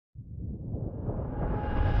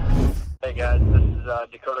Hey guys, this is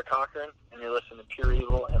Dakota Cochrane, and you're listening to Pure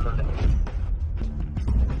Evil MMA.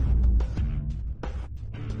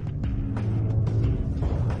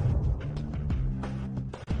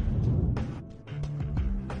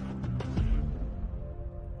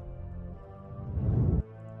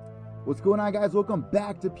 What's going on, guys? Welcome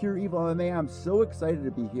back to Pure Evil MMA. I'm so excited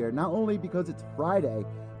to be here, not only because it's Friday,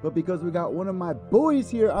 but because we got one of my boys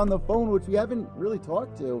here on the phone, which we haven't really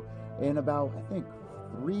talked to in about, I think,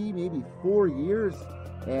 3, maybe 4 years,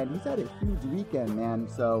 and he's had a huge weekend, man.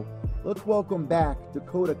 So let's welcome back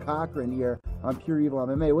Dakota Cochrane here on Pure Evil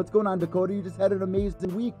MMA. What's going on, Dakota? You just had an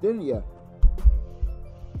amazing week, didn't you?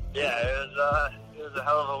 Yeah, it was a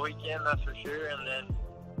hell of a weekend, that's for sure, and then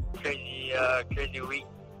crazy week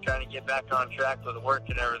trying to get back on track with work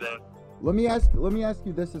and everything. Let me ask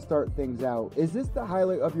you this to start things out. Is this the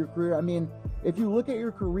highlight of your career? I mean, if you look at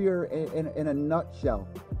your career in a nutshell,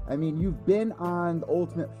 I mean, you've been on The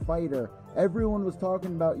Ultimate Fighter. Everyone was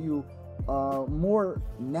talking about you more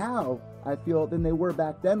now, I feel, than they were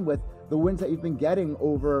back then with the wins that you've been getting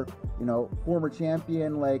over, former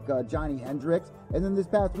champion like Johnny Hendricks, and then this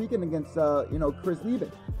past weekend against, Chris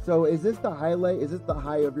Leben. So is this the highlight? Is this the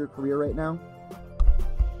high of your career right now?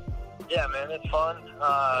 Yeah, man, it's fun.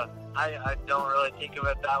 I don't really think of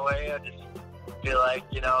it that way. I just feel like,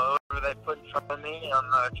 whoever they put in front of me, I'm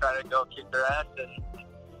going to try to go kick their ass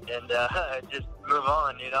and just move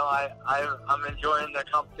on. I'm enjoying the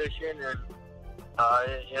competition, and,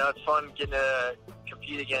 it's fun getting to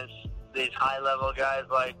compete against these high-level guys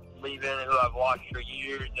like Leben, who I've watched for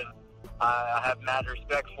years, and I have mad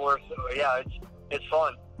respect for. So, yeah, it's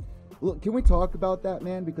fun. Look, can we talk about that,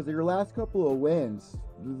 man? Because of your last couple of wins,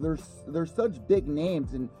 there's such big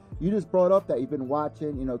names, and you just brought up that you've been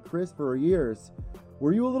watching, Chris for years.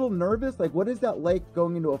 Were you a little nervous? Like, what is that like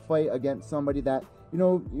going into a fight against somebody that,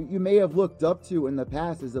 you may have looked up to in the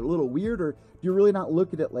past? Is it a little weird, or do you really not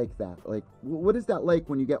look at it like that? Like, what is that like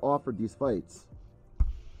when you get offered these fights?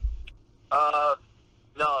 No,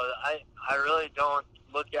 I really don't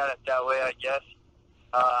look at it that way, I guess.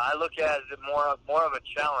 I look at it more of a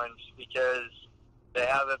challenge because they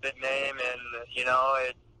have a big name, and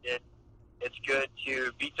it's good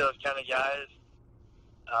to beat those kind of guys.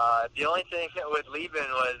 The only thing with Leben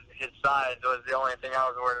was his size was the only thing I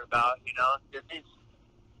was worried about. Because he's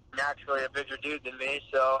naturally a bigger dude than me,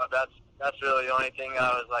 so that's really the only thing I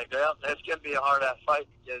was like, well, it's gonna be a hard ass fight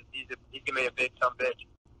because he's gonna be a big son bitch.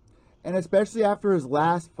 And especially after his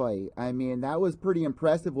last fight, I mean, that was pretty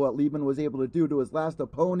impressive what Leben was able to do to his last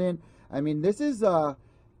opponent. I mean, this is an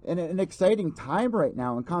exciting time right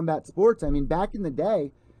now in combat sports. I mean, back in the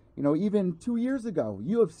day, even 2 years ago,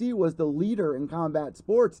 UFC was the leader in combat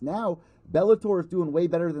sports. Now, Bellator is doing way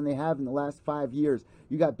better than they have in the last 5 years.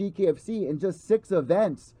 You got BKFC in just 6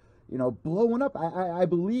 events, blowing up. I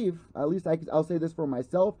believe, at least I'll say this for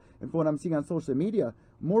myself and for what I'm seeing on social media,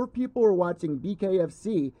 more people are watching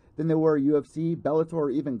BKFC than they were UFC, Bellator,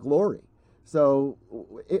 or even Glory. So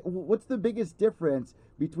what's the biggest difference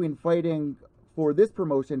between fighting for this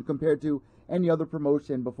promotion compared to any other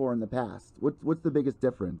promotion before in the past? What's the biggest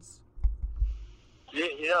difference?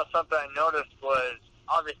 Something I noticed was,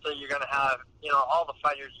 obviously you're going to have, all the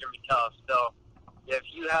fighters are going to be tough. So if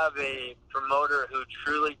you have a promoter who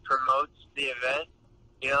truly promotes the event,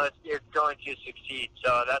 it's going to succeed.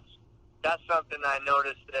 So that's something I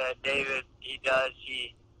noticed that David, he does.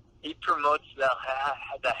 He promotes the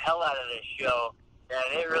hell out of this show,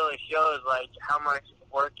 and it really shows like how much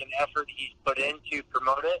work and effort he's put in to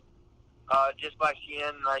promote it. Just by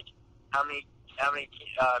seeing like how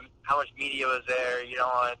much media was there,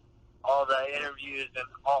 and all the interviews and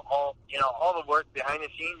all the work behind the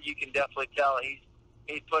scenes, you can definitely tell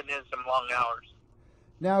he's putting in some long hours.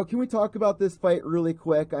 Now, can we talk about this fight really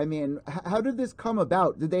quick? I mean, how did this come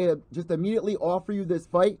about? Did they just immediately offer you this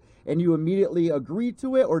fight and you immediately agreed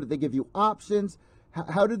to it, or did they give you options?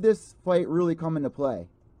 How did this fight really come into play?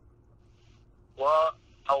 Well,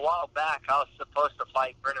 a while back, I was supposed to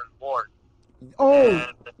fight Brennan Ford. Oh,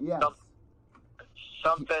 and yes.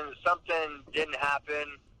 Something didn't happen,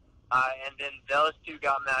 and then those two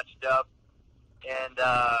got matched up, and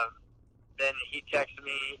then he texted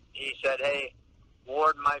me. He said, "Hey,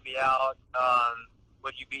 Ward might be out.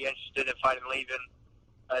 Would you be interested in fighting Leben?"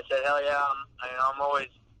 I said, "Hell yeah, I'm always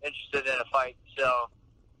interested in a fight." So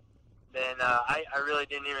then I really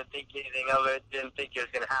didn't even think anything of it. Didn't think it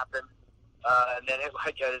was gonna happen. And then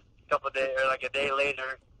a day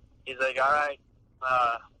later, he's like, "All right,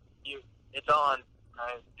 it's on."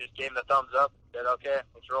 I just gave him the thumbs up. Said, "Okay,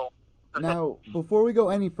 let's roll." Now, before we go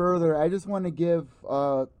any further, I just want to give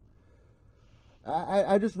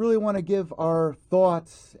I just really want to give our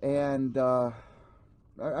thoughts and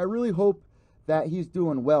I really hope that he's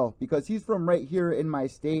doing well, because he's from right here in my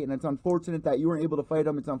state, and it's unfortunate that you weren't able to fight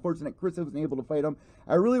him. It's unfortunate Chris wasn't able to fight him.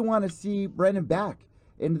 I really want to see Brendan back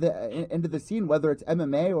into the scene, whether it's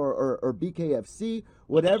MMA or BKFC,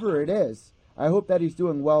 whatever it is. I hope that he's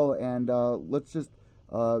doing well, and let's just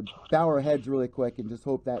bow our heads really quick and just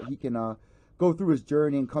hope that he can go through his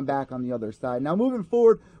journey and come back on the other side. Now, moving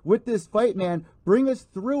forward with this fight, man, bring us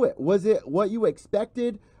through it. Was it what you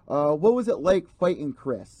expected? What was it like fighting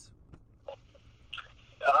Chris?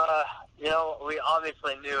 We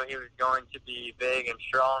obviously knew he was going to be big and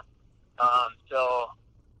strong. So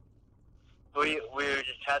we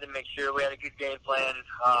just had to make sure we had a good game plan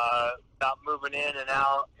about moving in and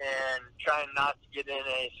out and trying not to get in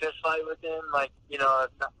a fist fight with him,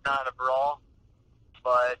 not a brawl.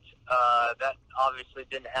 But that obviously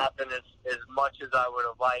didn't happen as much as I would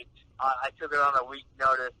have liked. I took it on a week's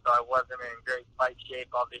notice, so I wasn't in great fight shape,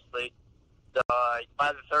 obviously. So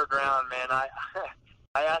by the third round, man,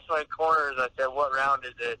 I asked my corners, I said, what round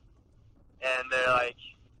is it? And they're like,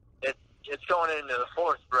 it's going into the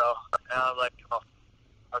fourth, bro. And I was like, oh,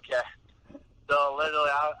 okay. So literally,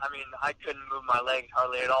 I couldn't move my legs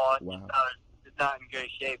hardly at all. Wow. It's not in good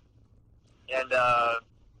shape. And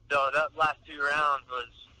so that last two rounds was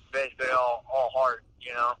basically all heart,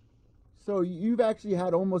 So you've actually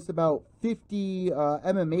had almost about 50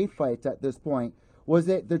 MMA fights at this point. Was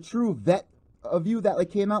it the true vet of you that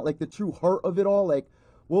came out, the true heart of it all?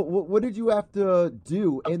 What did you have to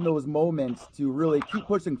do in those moments to really keep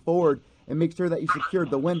pushing forward and make sure that you secured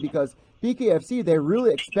the win? Because BKFC, they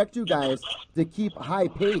really expect you guys to keep a high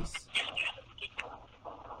pace.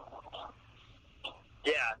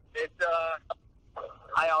 Yeah,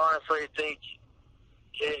 I honestly think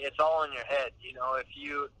it's all in your head. If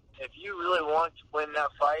you really want to win that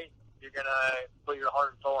fight, you're gonna put your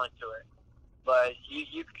heart and soul into it. But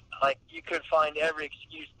you could find every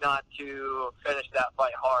excuse not to finish that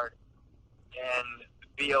fight hard and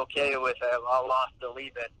be okay with a loss to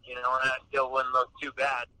Leben, and that still wouldn't look too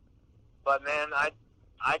bad. But man,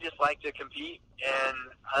 I just like to compete, and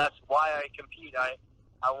that's why I compete. I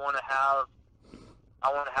want to have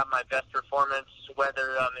my best performance,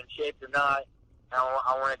 whether I'm in shape or not.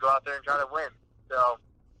 I want to go out there and try to win. So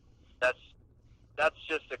that's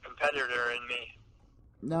just a competitor in me.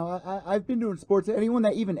 Now, I've been doing sports. Anyone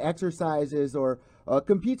that even exercises or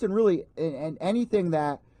competes in anything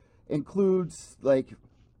that includes,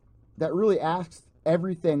 that really asks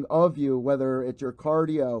everything of you, whether it's your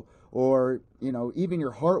cardio or, even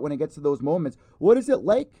your heart when it gets to those moments. What is it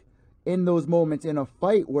like in those moments in a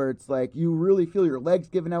fight where it's you really feel your legs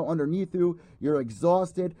giving out underneath you, you're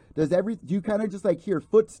exhausted? Do you kind of just hear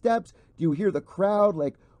footsteps? Do you hear the crowd?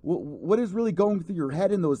 What is really going through your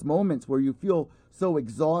head in those moments where you feel so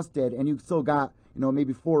exhausted and you've still got,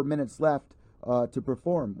 maybe 4 minutes left to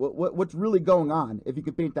perform? What's really going on, if you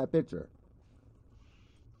could paint that picture?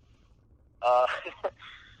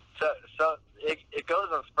 So it goes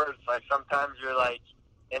in spurts. Sometimes you're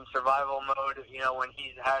in survival mode, when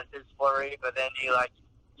he has his flurry, but then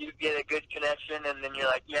you get a good connection, and then you're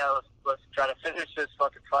yeah, let's try to finish this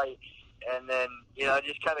fucking fight. And then, it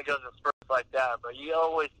just kind of goes in spurts like that. But you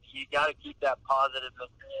got to keep that positive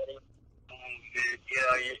mentality.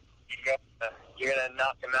 You're going to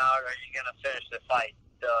knock him out, or you're going to finish the fight.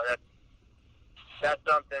 So that's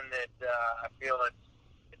something that I feel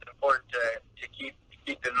it's important to keep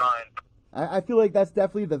in mind. I feel like that's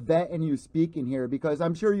definitely the vet in you speaking here, because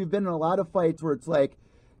I'm sure you've been in a lot of fights where it's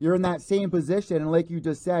you're in that same position, and like you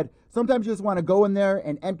just said, sometimes you just want to go in there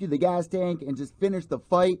and empty the gas tank and just finish the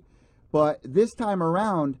fight. But this time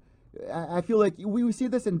around, I feel like we see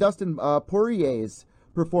this in Dustin Poirier's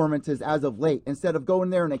performances as of late. Instead of going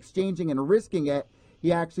there and exchanging and risking it,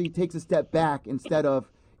 he actually takes a step back instead of,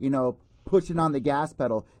 pushing on the gas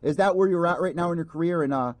pedal. Is that where you're at right now in your career?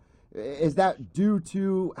 And is that due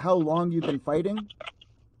to how long you've been fighting?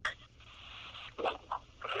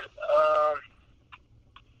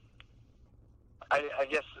 I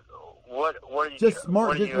guess what are you just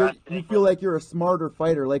smart? You feel like you're a smarter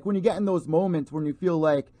fighter. When you get in those moments when you feel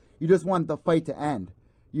like you just want the fight to end,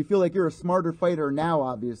 you feel like you're a smarter fighter now,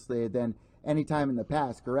 obviously, than any time in the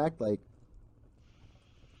past. Correct?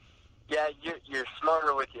 Yeah, you're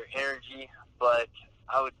smarter with your energy, but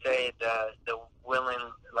I would say the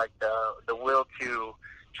willing, the will to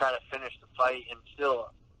try to finish the fight and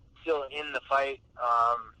still in the fight.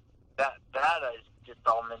 That is just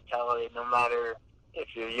all mentality. No matter if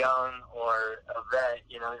you're young or a vet,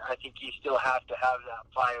 I think you still have to have that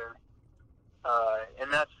fire.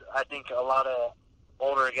 And that's, I think, a lot of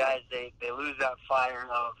older guys, they lose that fire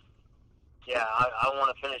of, I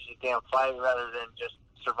want to finish this damn fight rather than just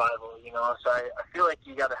survival, you know. So I feel like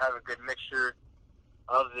you got to have a good mixture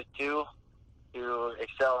of the two to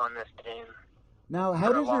excel in this game. Now,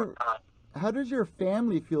 how does your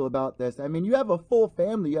family feel about this? I mean, you have a full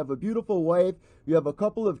family. You have a beautiful wife. You have a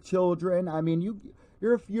couple of children. I mean,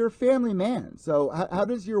 you're a family man. So how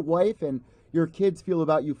does your wife and your kids feel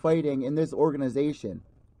about you fighting in this organization?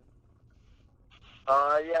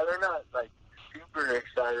 Yeah, they're not like super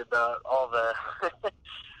excited about all the,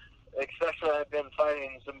 especially I've been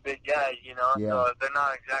fighting some big guys, you know. Yeah. So they're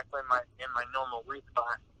not exactly in my normal weight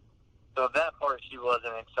class. So that part she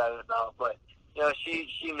wasn't excited about, but you know,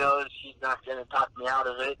 she knows she's not going to talk me out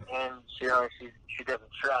of it, and she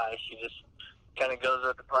doesn't try. She just kind of goes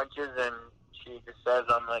with the punches, and she just says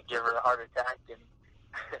I'm going to give her a heart attack.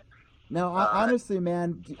 And now, honestly,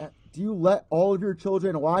 man, do you let all of your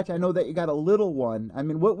children watch? I know that you got a little one. I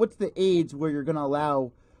mean, what's the age where you're going to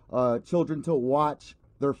allow children to watch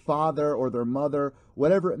their father or their mother,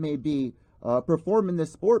 whatever it may be, perform in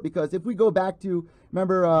this sport? Because if we go back to,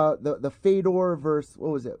 remember the Fedor versus,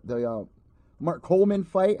 what was it, the Mark Coleman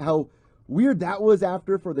fight, how weird that was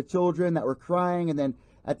after for the children that were crying, and then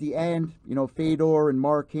at the end, you know, Fedor and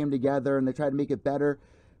Mark came together and they tried to make it better.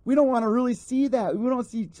 We don't want to really see that. We don't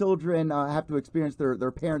see children have to experience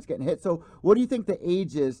their parents getting hit. So what do you think the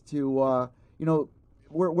age is to, you know,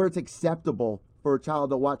 where it's acceptable for a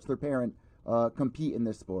child to watch their parent compete in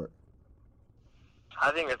this sport?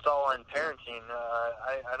 I think it's all in parenting.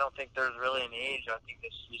 I don't think there's really an age. I think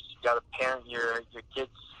that you just got to parent your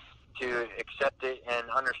kids to accept it and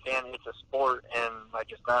understand it's a sport, and like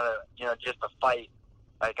it's not just a fight.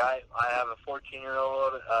 Like I have a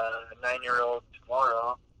 14-year-old, a 9-year-old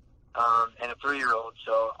tomorrow, and a 3-year-old.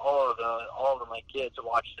 So all of my kids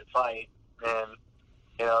watch the fight, and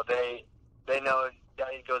you know they know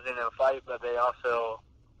Daddy goes into a fight, but they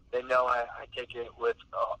know I take it with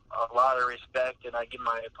a lot of respect, and I give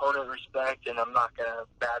my opponent respect, and I'm not gonna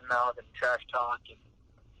badmouth and trash talk. And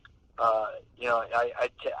you know,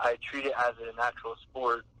 I treat it as an actual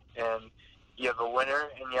sport, and you have a winner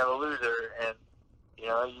and you have a loser, and you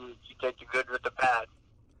know, you take the good with the bad.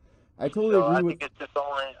 I totally agree I with. think it's just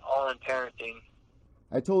all in parenting.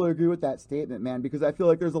 I totally agree with that statement, man, because I feel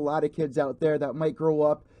like there's a lot of kids out there that might grow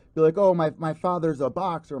up, be like, oh, my father's a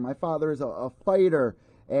boxer, my father's a fighter,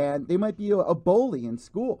 and they might be a bully in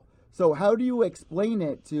school. So how do you explain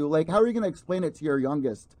it to, like, how are you going to explain it to your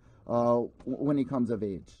youngest when he comes of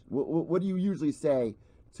age? What do you usually say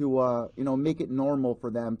to, you know, make it normal for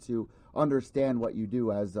them to understand what you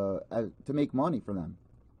do as to make money for them?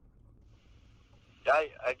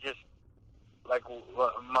 I just, like,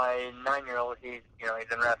 my 9-year-old, he's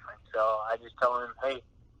in wrestling, so I just tell him, hey,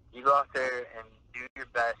 you go out there and do your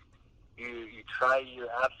best. You try your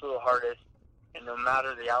absolute hardest, and no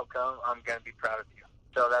matter the outcome, I'm going to be proud of you.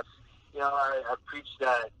 So that's, you know, I preach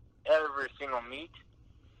that every single meet.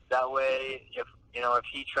 That way, if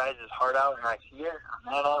he tries his heart out and I see it,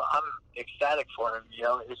 man, I'm ecstatic for him. You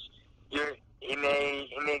know, he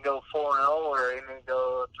may go 4-0, or he may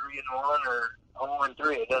go 3-1, or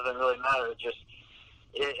 0-3. It doesn't really matter. It's just,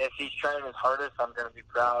 if he's trying his hardest, I'm going to be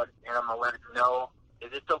proud, and I'm going to let him know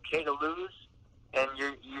that it's okay to lose, and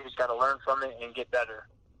you just got to learn from it and get better.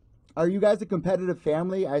 Are you guys a competitive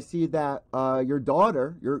family? I see that your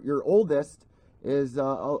daughter, your oldest, is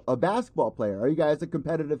a basketball player. Are you guys a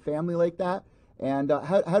competitive family like that? And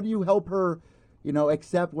how do you help her, you know,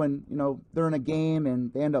 accept when, you know, they're in a game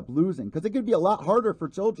and they end up losing? Because it could be a lot harder for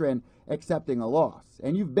children accepting a loss.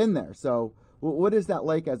 And you've been there. So what is that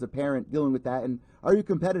like as a parent dealing with that? And are you a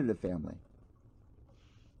competitive family?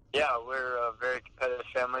 Yeah, we're a very competitive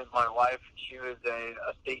family. My wife, she was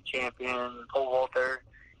a state champion pole vaulter,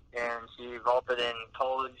 and she vaulted in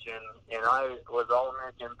college, and I was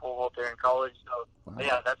All-American pole vaulter in college. So, Wow.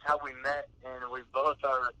 Yeah, that's how we met, and we both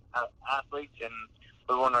are athletes, and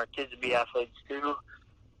we want our kids to be athletes too.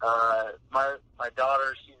 My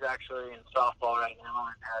daughter, she's actually in softball right now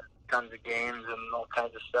and had tons of games and all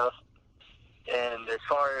kinds of stuff. And as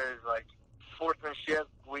far as, like, sportsmanship,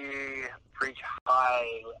 we preach high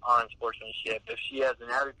on sportsmanship. If she has an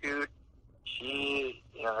attitude, she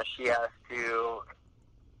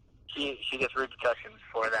gets repercussions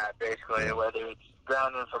for that, basically, whether it's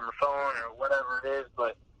grounding from her phone or whatever it is.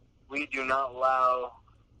 But we do not allow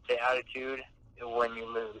the attitude when you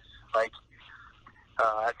lose. Like,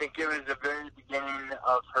 I think it was the very beginning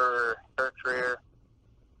of her career,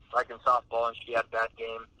 like in softball, and she had a bad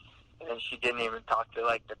game, and she didn't even talk to,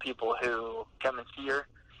 like, the people who come and see her.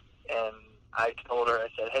 And I told her, I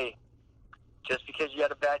said, hey, just because you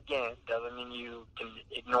had a bad game doesn't mean you can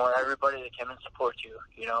ignore everybody that came and support you.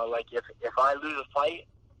 You know, like, if I lose a fight,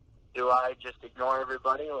 do I just ignore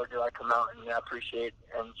everybody, or do I come out and appreciate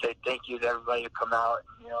and say thank you to everybody who come out?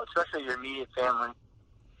 You know, especially your immediate family.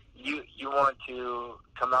 You want to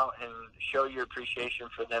come out and show your appreciation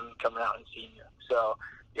for them coming out and seeing you. So,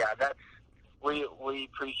 yeah, we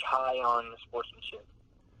preach high on sportsmanship.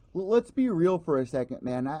 Well, let's be real for a second,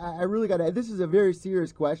 man. I really got to. This is a very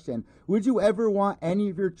serious question. Would you ever want any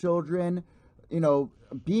of your children,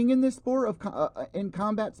 being in this sport in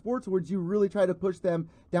combat sports, or would you really try to push them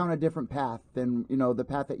down a different path than the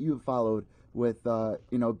path that you've followed with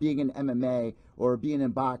being in MMA or being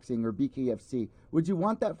in boxing or BKFC? Would you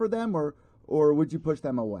want that for them, or would you push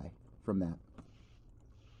them away from that?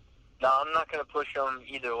 No, I'm not going to push them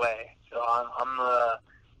either way. So I'm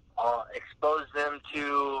expose them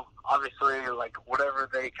to, obviously, like, whatever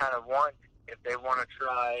they kind of want. If they want to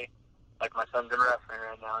try, like, my son's in wrestling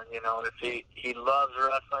right now, if he loves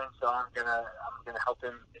wrestling, so I'm gonna help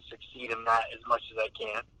him succeed in that as much as I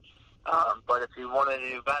can. But if he wanted to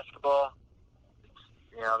do basketball,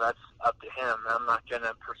 that's up to him. I'm not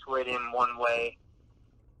gonna persuade him one way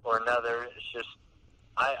or another. It's just,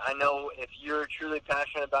 I know if you're truly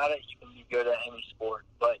passionate about it, you can be good at any sport,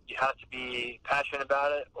 but you have to be passionate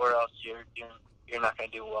about it, or else you're not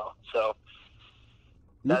going to do well. So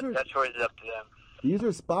that choice is up to them. These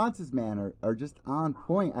responses, man, are just on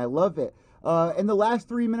point. I love it. In the last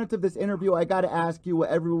 3 minutes of this interview, I got to ask you what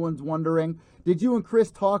everyone's wondering. Did you and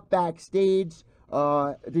Chris talk backstage?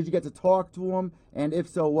 Did you get to talk to him? And if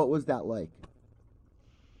so, what was that like?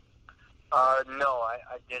 No, I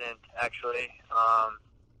didn't, actually.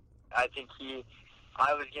 I think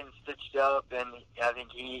I was getting stitched up, and I think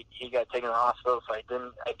he got taken to the hospital, so I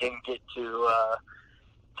didn't get to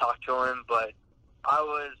talk to him. But I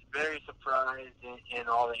was very surprised in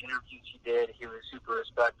all the interviews he did. He was super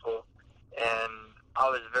respectful, and I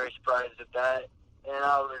was very surprised at that. And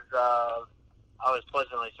I was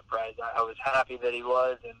pleasantly surprised. I was happy that he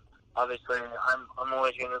was, and obviously I'm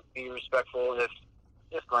always going to be respectful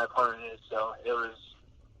if my opponent is. So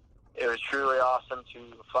it was truly awesome to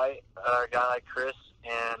fight a guy like Chris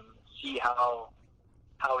and see how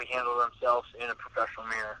he handled himself in a professional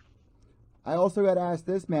manner. I also got to ask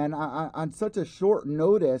this, man. On such a short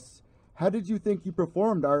notice, how did you think you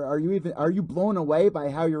performed? Are you blown away by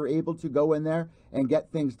how you're able to go in there and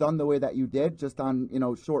get things done the way that you did, just on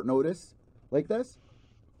short notice like this?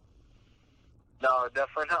 No,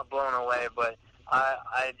 definitely not blown away, but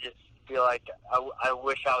I just feel like I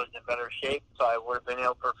wish I was in better shape, so I would have been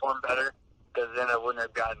able to perform better, because then I wouldn't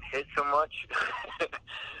have gotten hit so much.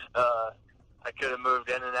 I could have moved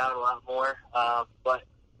in and out a lot more, but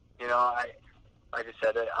like I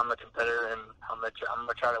said, I'm a competitor, and I'm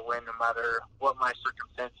gonna try to win no matter what my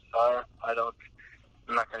circumstances are.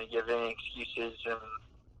 I'm not gonna give any excuses and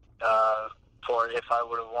for if I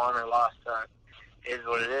would have won or lost. Is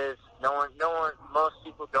what it is. Most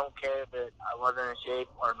people don't care that I wasn't in shape,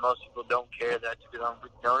 or most people don't care that I took it on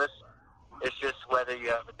with notice. It's just whether you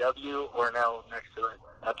have a W or an L next to it.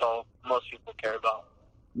 That's all most people care about.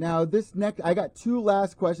 Now, I got two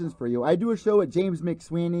last questions for you. I do a show at James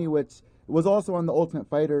McSweeney, which was also on The Ultimate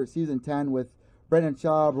Fighter Season 10 with Brendan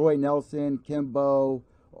Schaub, Roy Nelson, Kimbo,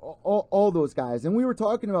 all those guys. And we were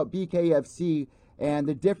talking about BKFC and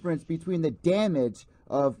the difference between the damage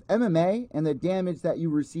of MMA and the damage that you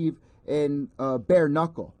receive in bare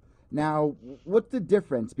knuckle. Now, what's the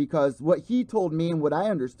difference? Because what he told me and what I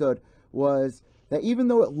understood was that even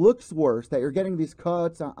though it looks worse, that you're getting these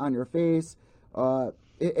cuts on your face,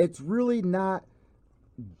 it's really not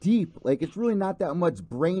deep. Like, it's really not that much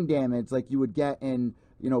brain damage like you would get in,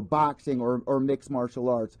 boxing or mixed martial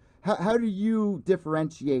arts. How do you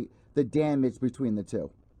differentiate the damage between the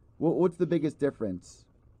two? What's the biggest difference?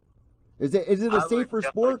 Is it a safer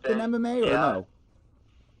sport than MMA or no?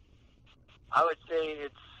 I would say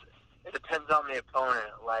it depends on the opponent.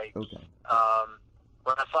 Like, okay.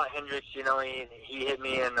 When I fought Hendricks, he hit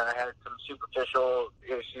me and I had some superficial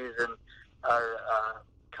issues and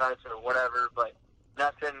cuts or whatever, but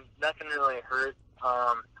nothing really hurt.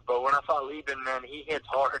 But when I fought Leben, man, he hits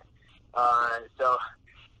hard. So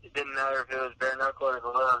it didn't matter if it was bare knuckle or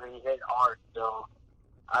glove, he hit hard. So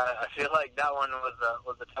I feel like that one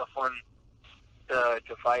was a tough one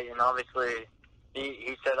to fight, and obviously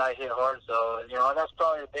he said I hit hard, so that's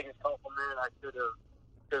probably the biggest compliment I could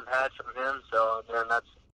have had from him. So man,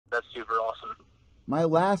 that's super awesome. My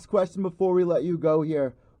last question before we let you go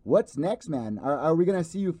here: what's next, man? Are we gonna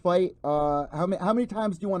see you fight? How many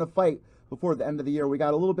times do you want to fight before the end of the year? We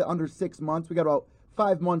got a little bit under 6 months. We got about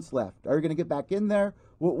 5 months left. Are you gonna get back in there?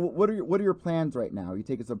 What are your plans right now? Are you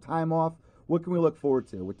taking some time off? What can we look forward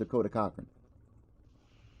to with Dakota Cochrane?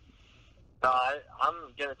 I'm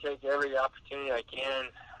going to take every opportunity I can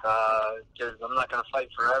because I'm not going to fight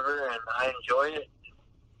forever, and I enjoy it.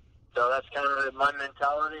 So that's kind of my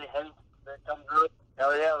mentality. Hey, if it comes up,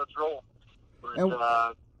 hell yeah, let's roll.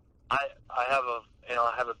 But, I have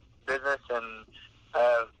a business, and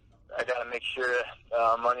I got to make sure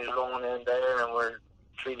money's rolling in there, and we're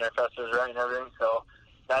treating our customers right and everything. So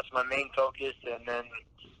that's my main focus. And then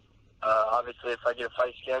obviously, if I get a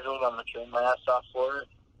fight scheduled, I'm gonna train my ass off for it.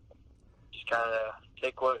 Just kind of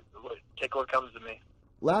take what comes to me.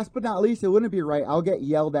 Last but not least, it wouldn't be right. I'll get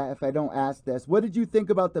yelled at if I don't ask this. What did you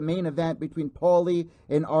think about the main event between Paulie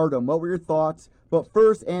and Artem? What were your thoughts? But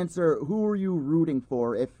first, answer who were you rooting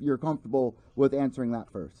for, if you're comfortable with answering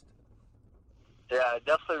that first. Yeah,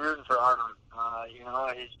 definitely rooting for Artem.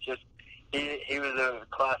 He was a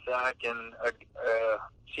class act and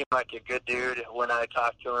seemed like a good dude when I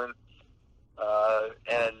talked to him.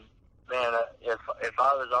 And man, if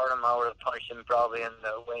I was Artem, I would have punched him probably in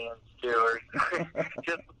the weigh-ins too, or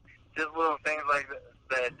just little things like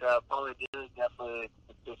that. Paulie did definitely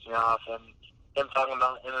pissed me off, and him talking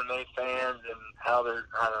about MMA fans and how they're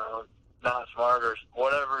not smart or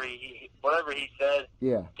whatever he said.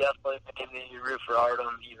 Yeah, definitely made me root for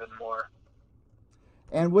Artem even more.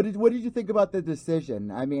 And what did you think about the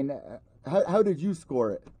decision? I mean, how did you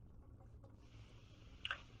score it?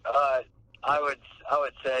 I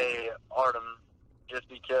would say Artem, just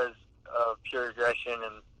because of pure aggression,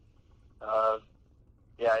 and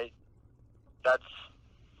that's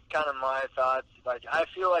kind of my thoughts. Like, I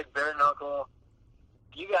feel like bare knuckle,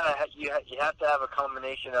 you have to have a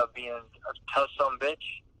combination of being a tough son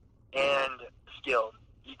bitch and skilled.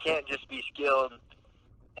 You can't just be skilled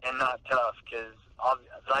and not tough, because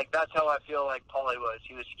that's how I feel like Paulie was.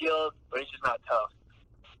 He was skilled, but he's just not tough.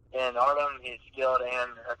 And Artem, he's skilled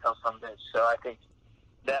and a tough son bitch. So I think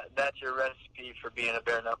that's your recipe for being a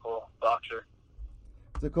bare knuckle boxer.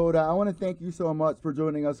 Dakota, I want to thank you so much for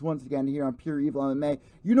joining us once again here on Pure Evil MMA.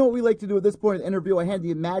 You know what we like to do at this point in the interview. I hand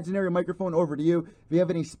the imaginary microphone over to you. If you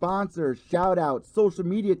have any sponsors, shout-outs, social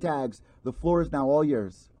media tags, the floor is now all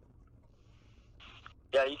yours.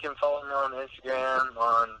 Yeah, you can follow me on Instagram,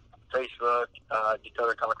 on Facebook,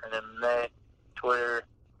 Dakota Cochrane MMA, Twitter.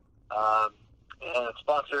 And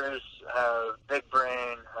sponsors have Big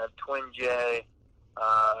Brain, have Twin J,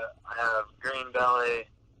 I have Green Belly,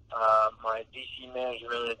 my DC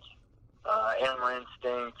Management, Animal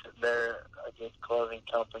Instinct, they're a good clothing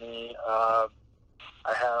company. I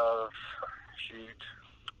have,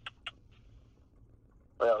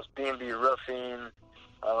 what else? B&B Roofing,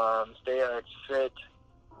 Stay Alex Fit,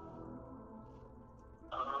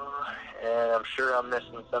 and I'm sure I'm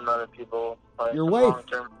missing some other people. Your wife.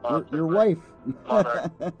 Your wife.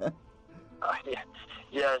 Mother.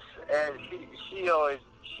 Yes, and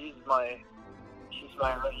she's my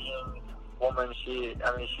Russian woman.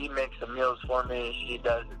 She makes the meals for me.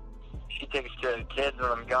 She takes care of the kids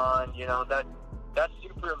when I'm gone. You know, that's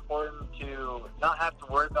super important to not have to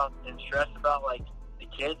worry about and stress about like the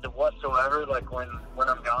kids whatsoever. Like when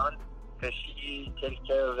I'm gone, because she takes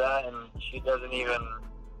care of that, and she doesn't even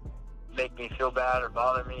make me feel bad or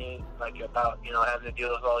bother me like about having to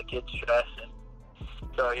deal with all the kids' stress. And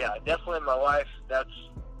so yeah, definitely my wife. That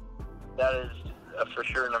is for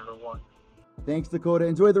sure number one. Thanks, Dakota.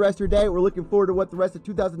 Enjoy the rest of your day. We're looking forward to what the rest of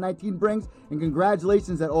 2019 brings, and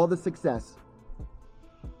congratulations at all the success.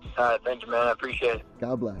 All right, thank you, man. I appreciate it.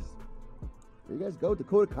 God bless. There you guys go,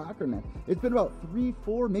 Dakota Cochrane, man. It's been about 3,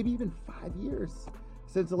 4, maybe even 5 years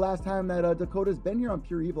since the last time that Dakota's been here on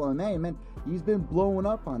Pure Evil MMA. Man, he's been blowing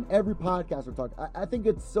up on every podcast we're talking. I think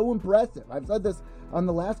it's so impressive. I've said this on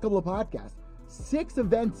the last couple of podcasts. 6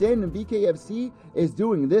 events in, and BKFC is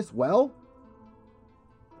doing this well.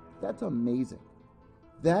 That's amazing.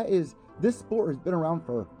 This sport has been around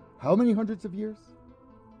for how many hundreds of years?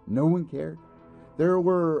 No one cared. There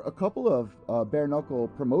were a couple of bare knuckle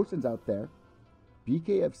promotions out there.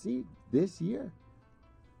 BKFC this year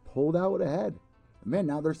pulled out ahead. Man,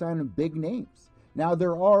 now they're signing big names. Now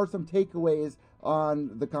there are some takeaways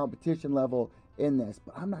on the competition level in this,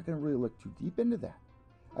 but I'm not going to really look too deep into that.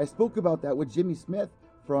 I spoke about that with Jimmy Smith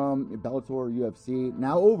from Bellator UFC,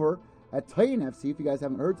 now over at Titan FC, if you guys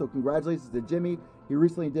haven't heard. So congratulations to Jimmy. He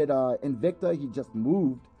recently did Invicta. He just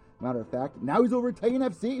moved, matter of fact. Now he's over at Titan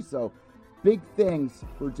FC. So big things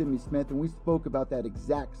for Jimmy Smith. And we spoke about that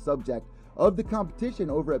exact subject of the competition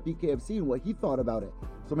over at BKFC and what he thought about it.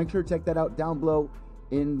 So make sure to check that out down below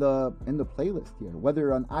in the playlist here. Whether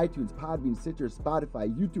you're on iTunes, Podbean, Stitcher,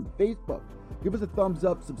 Spotify, YouTube, Facebook, give us a thumbs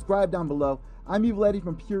up, subscribe down below. I'm Evil Eddie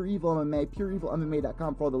from Pure Evil MMA,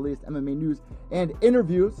 pureevilmma.com for all the latest MMA news and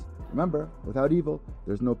interviews. Remember, without evil,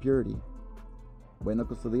 there's no purity. Buenos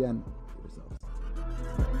días. Yourselves.